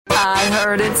I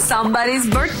heard it's somebody's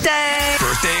birthday.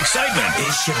 Birthday excitement.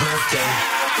 It's your birthday.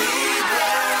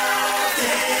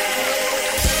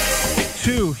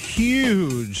 Two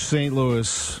huge St.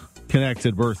 Louis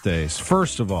connected birthdays.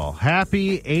 First of all,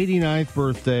 happy 89th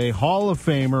birthday, Hall of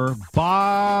Famer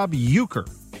Bob Uecker.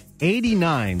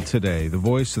 89 today, the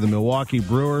voice of the Milwaukee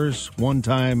Brewers,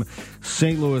 one-time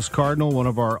St. Louis Cardinal, one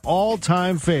of our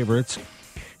all-time favorites.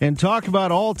 And talk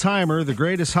about all-timer, the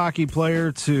greatest hockey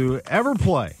player to ever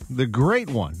play, the great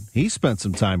one. He spent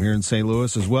some time here in St.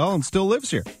 Louis as well and still lives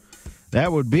here.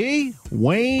 That would be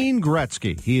Wayne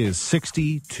Gretzky. He is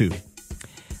 62.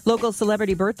 Local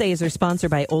celebrity birthdays are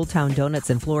sponsored by Old Town Donuts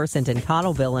in Florissant and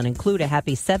Cottleville and include a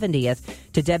happy 70th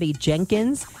to Debbie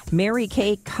Jenkins, Mary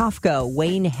Kay Kafka,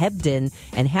 Wayne Hebden,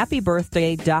 and happy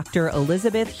birthday Dr.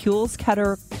 Elizabeth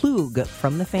Hulsketter-Klug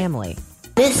from the family.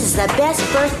 This is the best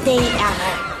birthday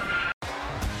ever.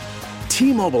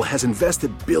 T-Mobile has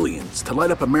invested billions to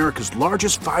light up America's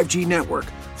largest 5G network,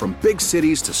 from big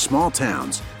cities to small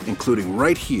towns, including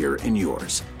right here in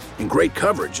yours. And great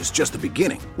coverage is just the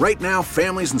beginning. Right now,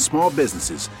 families and small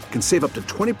businesses can save up to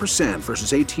 20%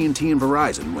 versus AT&T and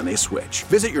Verizon when they switch.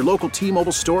 Visit your local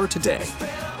T-Mobile store today.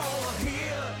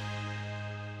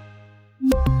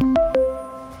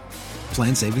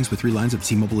 Plan savings with 3 lines of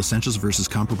T-Mobile Essentials versus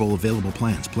comparable available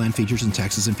plans. Plan features and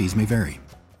taxes and fees may vary.